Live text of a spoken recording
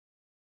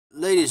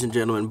Ladies and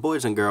gentlemen,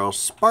 boys and girls,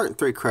 Spartan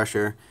 3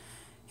 Crusher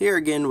here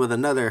again with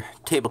another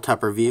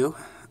tabletop review.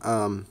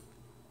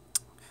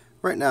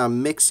 Right now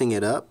I'm mixing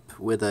it up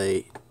with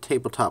a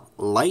tabletop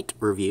light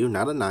review,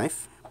 not a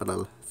knife, but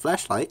a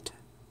flashlight.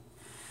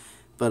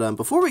 But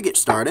before we get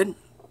started,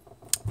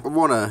 I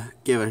want to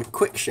give a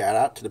quick shout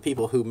out to the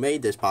people who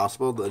made this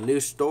possible. The new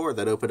store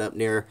that opened up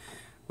near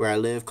where I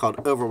live called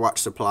Overwatch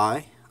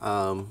Supply.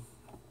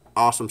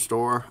 Awesome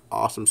store,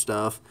 awesome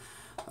stuff.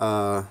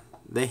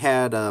 They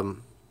had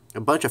a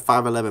bunch of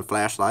 511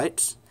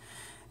 flashlights,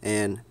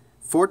 and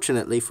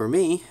fortunately for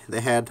me, they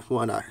had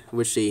one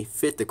which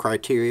fit the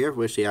criteria,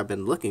 which I've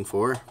been looking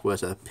for,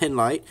 was a pen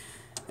light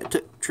that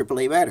took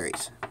AAA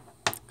batteries.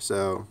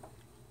 So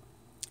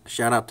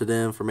shout out to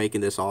them for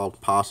making this all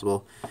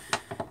possible.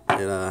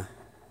 And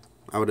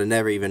I would have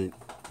never even,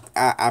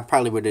 I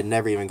probably would have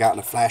never even gotten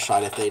a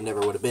flashlight if they never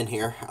would have been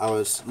here. I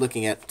was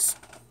looking at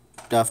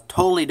stuff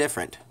totally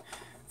different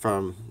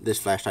from this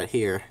flashlight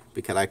here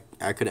because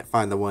I couldn't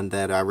find the one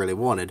that I really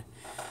wanted.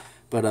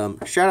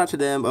 But shout out to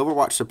them,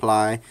 Overwatch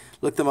Supply.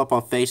 Look them up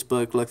on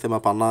Facebook, look them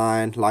up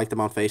online, like them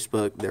on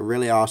Facebook. They're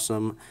really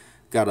awesome.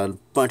 Got a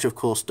bunch of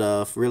cool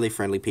stuff, really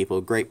friendly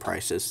people, great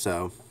prices.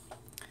 So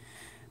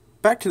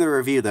back to the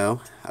review though.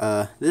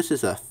 This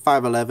is a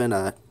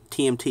 511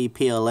 TMT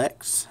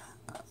PLx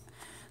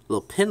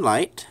little pen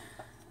light,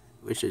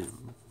 which is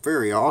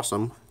very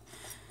awesome.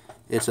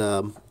 It's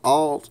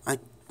all I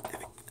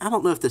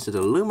don't know if this is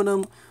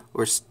aluminum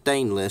or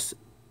stainless.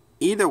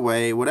 Either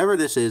way, whatever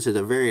this is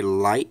a very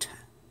light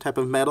type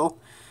of metal,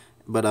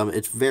 but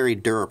it's very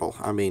durable.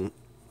 I mean,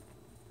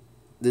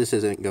 this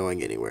isn't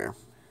going anywhere.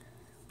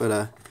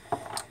 But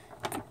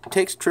it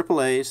takes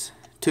AAAs,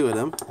 2 of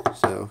them.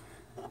 So,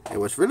 and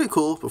what's really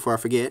cool, before I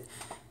forget,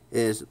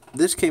 is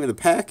this came in the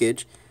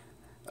package.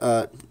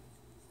 In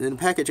the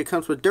package, it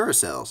comes with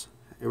Duracells,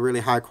 a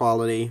really high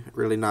quality,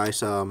 really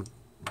nice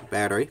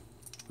battery.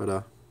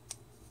 But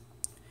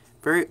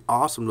very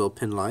awesome little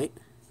pen light.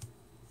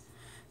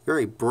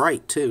 Very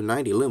bright too,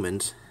 90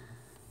 lumens.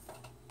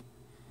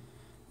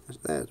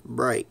 That's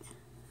bright.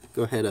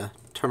 Go ahead,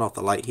 turn off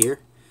the light here.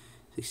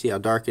 So you see how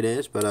dark it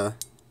is, but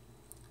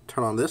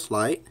turn on this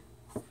light,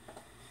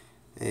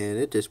 and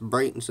it just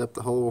brightens up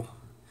the whole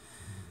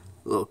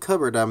little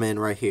cupboard I'm in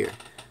right here.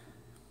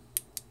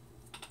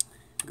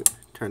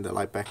 Turn the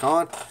light back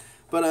on.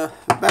 But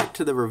back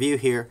to the review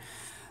here.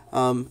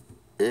 I mean,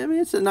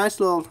 it's a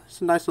nice little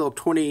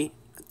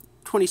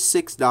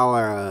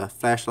 $26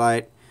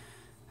 flashlight.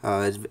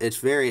 It's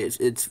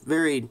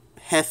very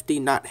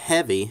hefty, not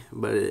heavy,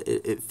 but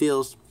it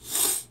feels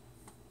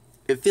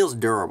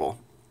durable,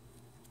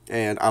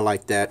 and I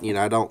like that. You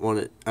know, I don't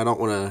want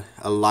a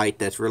light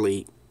that's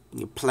really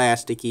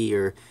plasticky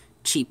or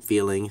cheap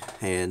feeling,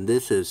 and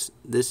this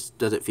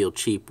doesn't feel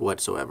cheap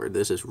whatsoever.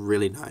 This is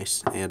really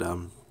nice, and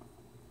I'm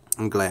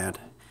glad.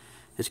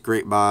 It's a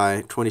great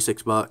buy,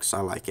 26 bucks.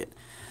 I like it,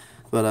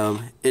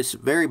 but it's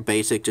very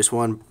basic, just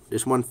one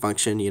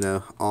function, you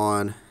know,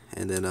 on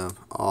and then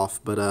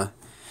off. But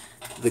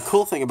the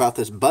cool thing about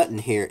this button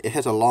here, it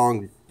has a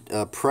long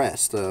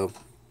press. So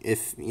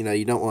if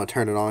you don't want to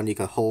turn it on, you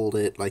can hold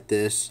it like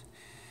this,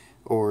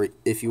 or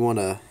if you want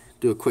to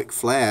do a quick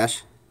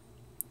flash,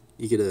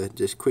 you could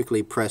just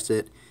quickly press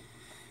it.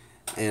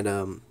 And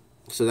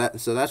so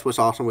that's what's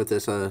awesome with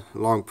this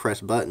long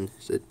press button.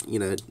 So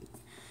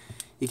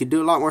you can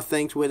do a lot more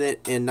things with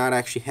it and not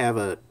actually have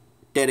a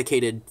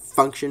dedicated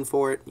function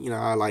for it.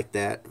 I like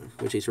that,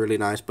 which is really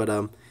nice. But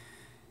it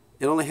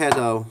only has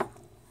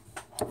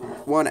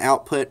one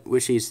output,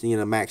 which is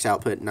max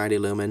output 90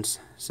 lumens.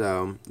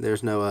 So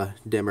there's no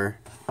dimmer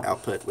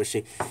output, which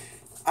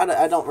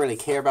I don't really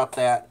care about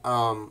that.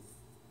 I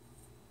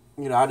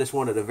just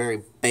wanted a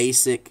very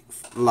basic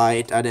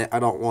light. I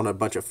don't want a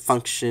bunch of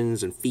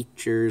functions and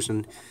features,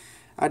 and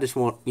I just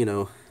want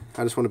to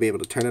be able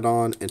to turn it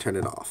on and turn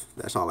it off.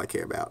 That's all I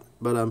care about.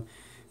 But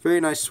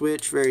very nice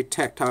switch, very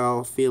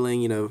tactile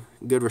feeling.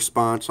 Good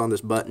response on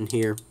this button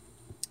here.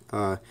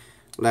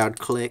 Loud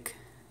click,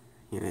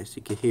 so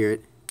you can hear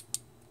it.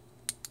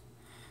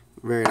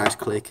 Very nice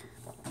click.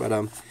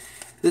 But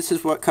this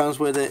is what comes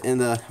with it in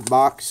the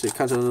box. It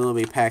comes with a little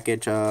bitty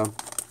package.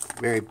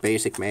 Very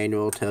basic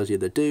manual, tells you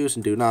the do's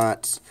and do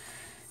nots,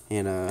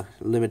 and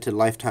limited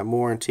lifetime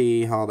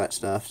warranty, all that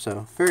stuff.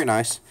 So very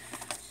nice.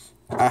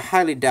 I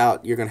highly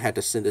doubt you're gonna have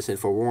to send this in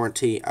for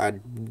warranty.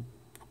 I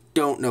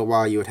don't know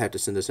why you would have to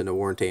send this into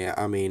warranty.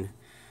 I mean,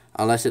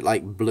 unless it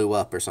like blew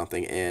up or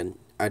something, and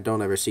I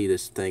don't ever see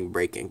this thing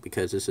breaking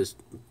because this is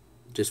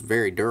just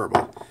very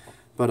durable.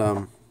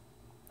 But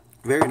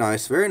very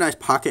nice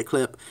pocket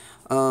clip.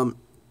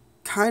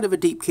 Kind of a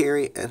deep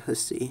carry.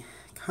 Let's see,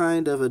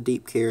 kind of a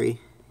deep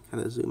carry.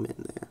 Kind of zoom in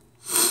there.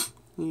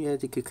 Yeah,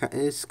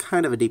 it's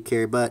kind of a deep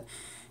carry, but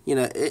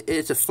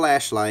it's a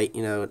flashlight.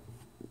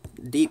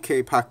 Deep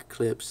carry pocket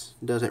clips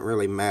doesn't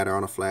really matter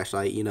on a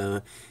flashlight.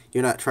 You're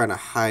not trying to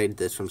hide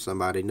this from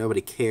somebody.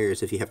 Nobody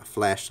cares if you have a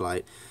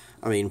flashlight.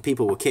 I mean,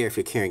 people will care if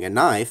you're carrying a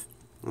knife,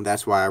 and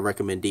that's why I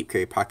recommend deep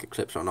carry pocket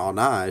clips on all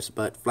knives.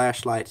 But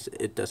flashlights,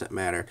 it doesn't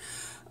matter.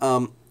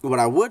 What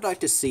I would like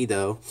to see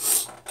though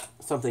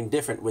something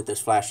different with this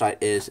flashlight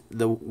is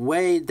the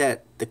way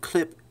that the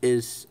clip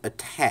is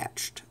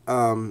attached.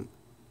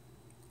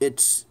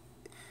 It's,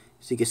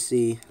 as you can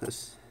see,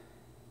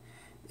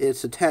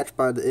 it's attached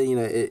by the,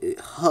 it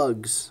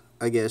hugs,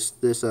 I guess,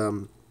 this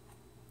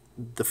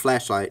the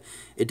flashlight.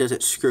 It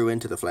doesn't screw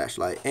into the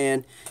flashlight,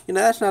 and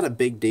that's not a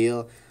big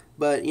deal.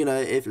 But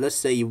if, let's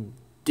say, you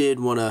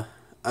did want to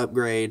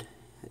upgrade,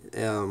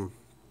 you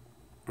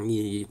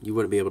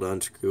wouldn't be able to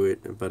unscrew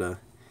it, but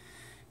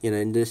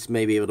and this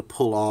may be able to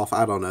pull off.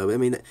 I don't know. I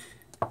mean,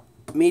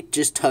 me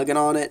just tugging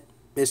on it,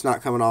 it's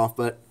not coming off.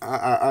 But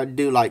I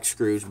do like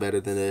screws better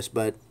than this.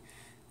 But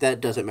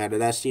that doesn't matter.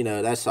 That's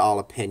that's all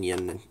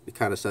opinion and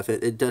kind of stuff.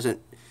 It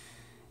doesn't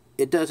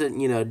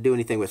do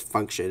anything with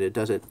function. It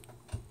doesn't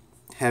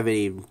have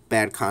any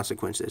bad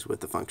consequences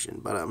with the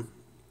function. But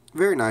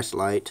very nice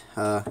light.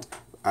 I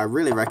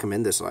really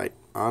recommend this light.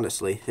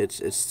 Honestly,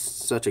 it's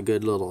such a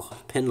good little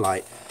pen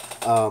light.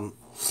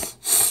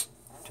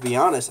 To be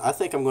honest, I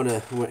think I'm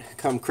gonna,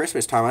 come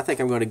Christmas time, I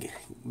think I'm gonna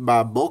buy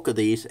a bulk of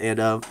these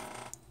and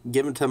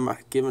give them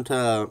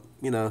to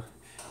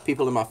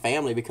people in my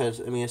family,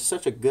 because I mean, it's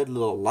such a good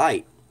little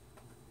light.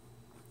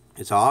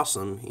 It's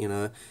awesome.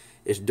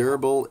 It's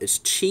durable. It's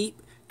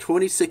cheap.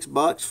 26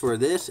 bucks for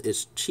this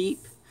is cheap.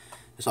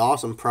 It's an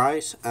awesome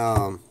price.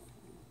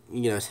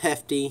 It's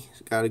hefty.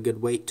 It's got a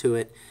good weight to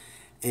it,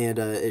 and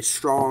it's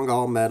strong,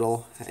 all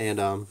metal,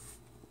 and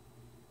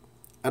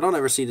I don't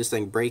ever see this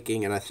thing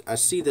breaking, and I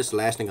see this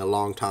lasting a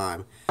long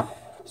time.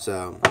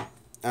 So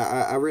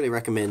I really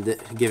recommend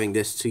giving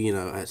this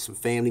to some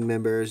family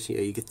members.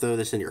 You could throw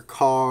this in your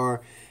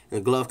car, in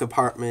a glove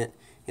compartment,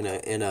 in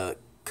a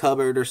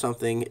cupboard or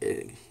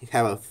something.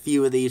 Have a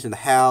few of these in the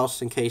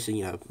house in case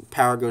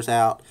power goes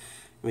out.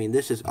 I mean,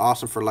 this is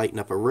awesome for lighting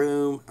up a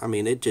room. I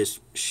mean, it just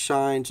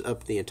shines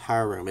up the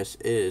entire room. It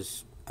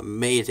is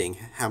amazing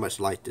how much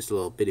light this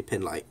little bitty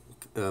pen light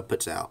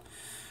puts out.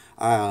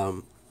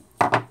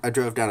 I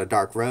drove down a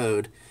dark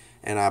road,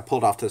 and I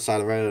pulled off to the side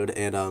of the road,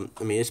 and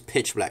I mean, it's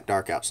pitch black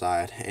dark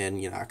outside,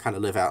 and I kind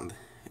of live out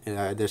in,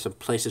 there's some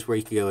places where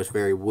you can go. It's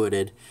very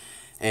wooded,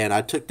 and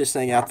I took this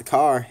thing out the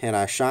car and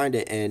I shined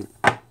it, and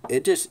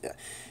it just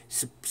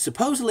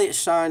supposedly it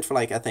shines for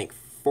like, I think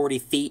 40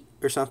 feet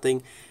or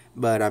something,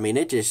 but I mean,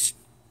 it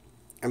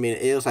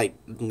was like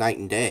night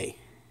and day.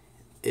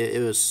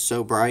 It was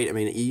so bright. I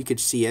mean, you could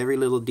see every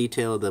little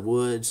detail of the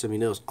woods. I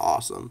mean, it was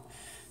awesome.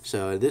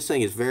 So this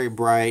thing is very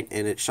bright,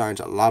 and it shines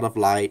a lot of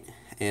light,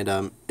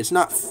 and it's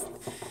not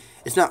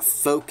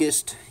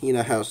focused.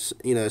 How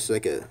it's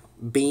like a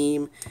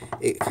beam.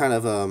 It kind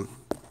of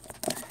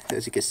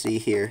as you can see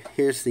here.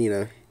 Here's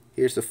the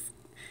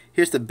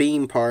here's the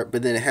beam part,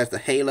 but then it has the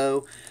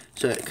halo,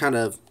 so it kind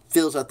of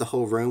fills up the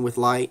whole room with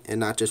light and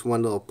not just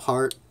one little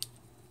part,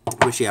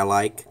 which I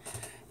like.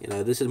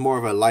 This is more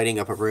of a lighting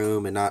up a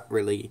room and not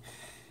really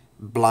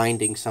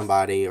blinding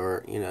somebody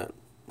or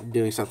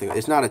doing something.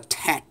 It's not a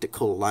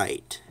tactical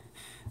light.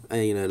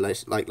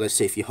 Let's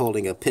say if you're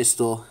holding a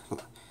pistol,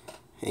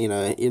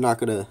 you're not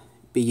gonna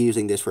be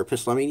using this for a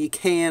pistol. I mean, you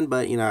can,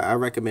 but I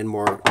recommend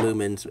more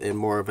lumens and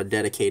more of a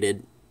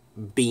dedicated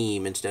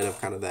beam instead of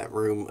kind of that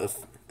room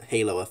of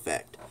halo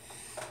effect.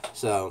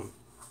 So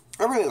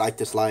I really like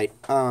this light.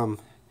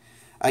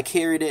 I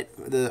carried it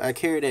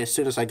as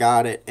soon as I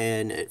got it,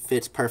 and it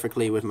fits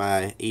perfectly with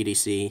my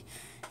EDC.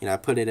 I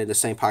put it in the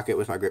same pocket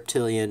with my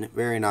Griptilian.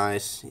 Very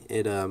nice.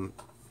 It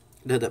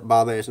doesn't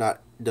bother.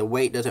 The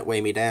weight doesn't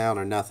weigh me down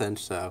or nothing.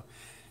 So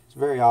it's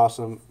very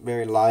awesome.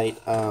 Very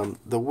light.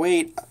 The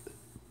weight,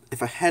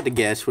 if I had to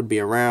guess, would be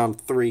around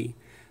 3-4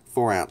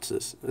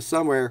 ounces.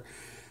 Somewhere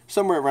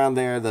around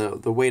there.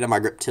 The weight of my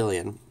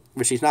Griptilian,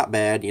 which is not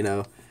bad.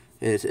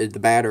 The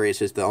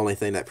batteries is the only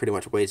thing that pretty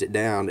much weighs it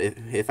down.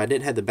 If I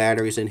didn't have the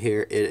batteries in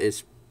here,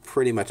 it's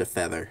pretty much a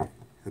feather.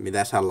 I mean,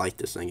 that's how light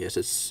this thing is.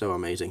 It's so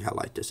amazing how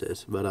light this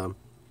is. But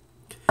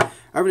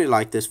I really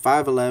like this.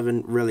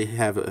 511 really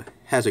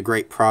has a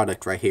great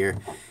product right here,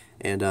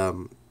 and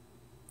I'm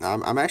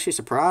actually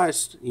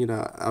surprised.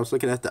 I was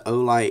looking at the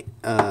Olight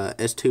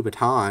S2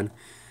 baton,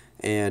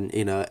 and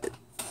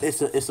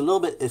it's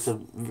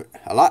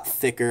a lot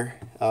thicker.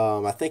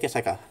 I think it's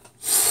like a,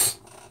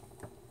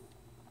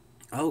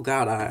 oh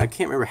god, I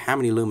can't remember how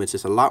many lumens.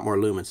 It's a lot more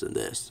lumens than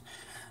this.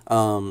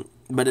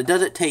 But it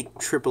doesn't take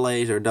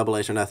AAAs or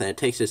AA's or nothing. It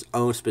takes its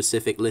own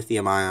specific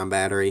lithium-ion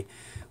battery,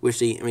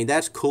 which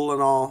that's cool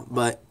and all,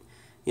 but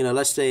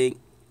let's say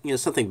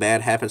something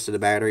bad happens to the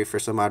battery for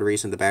some odd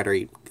reason. The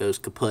battery goes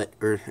kaput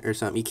or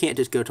something. You can't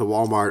just go to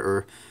Walmart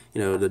or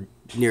the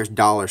nearest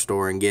dollar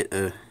store and get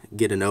an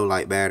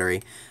Olight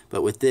battery.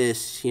 But with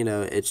this,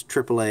 it's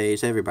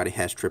AAAs. Everybody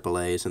has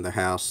AAAs in their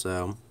house,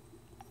 so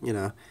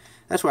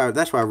that's why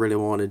I really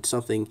wanted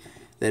something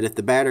that if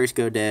the batteries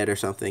go dead or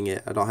something,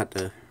 I don't have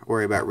to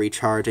worry about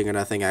recharging or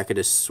nothing. I could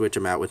just switch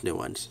them out with new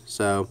ones.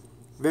 So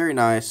very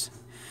nice,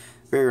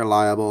 very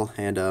reliable,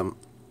 and I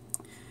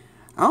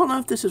don't know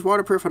if this is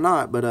waterproof or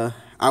not, but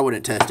I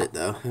wouldn't test it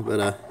though.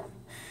 But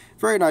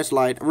very nice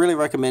light. I really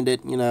recommend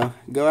it.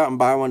 Go out and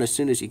buy one as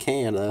soon as you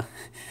can.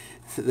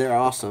 They're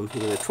awesome.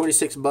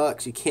 26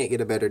 bucks, you can't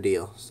get a better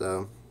deal.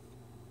 So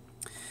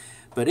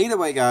But either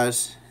way,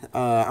 guys,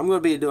 I'm going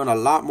to be doing a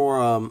lot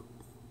more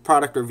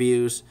product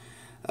reviews.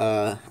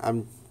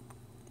 I'm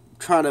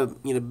trying to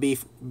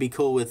be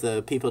cool with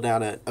the people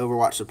down at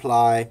Overwatch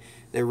Supply.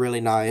 They're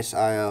really nice.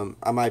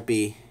 I might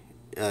be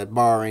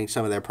borrowing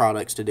some of their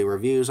products to do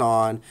reviews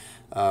on.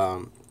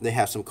 They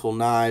have some cool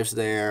knives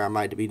there. I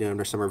might be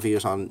doing some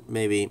reviews on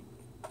maybe.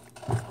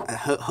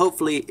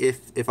 Hopefully,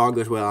 if all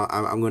goes well,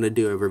 I'm going to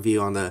do a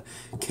review on the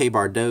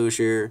K-Bar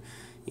Dozier.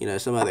 You know,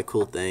 some other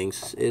cool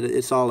things.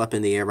 It's all up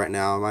in the air right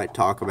now. I might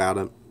talk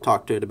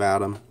to it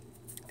about them,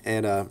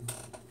 and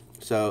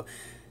so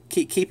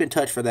keep in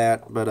touch for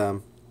that. But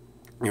you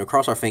know,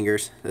 cross our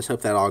fingers. Let's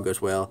hope that all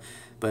goes well.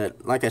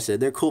 But like I said,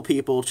 they're cool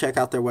people. Check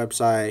out their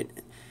website.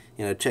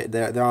 You know,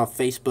 they're on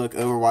Facebook,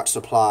 Overwatch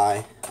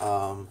Supply.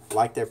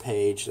 Like their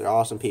page. They're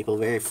awesome people,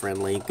 very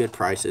friendly, good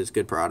prices,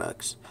 good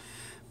products.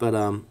 But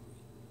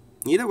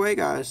either way,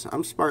 guys,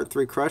 I'm Spartan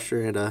 3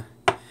 Crusher, and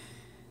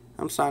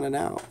I'm signing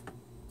out.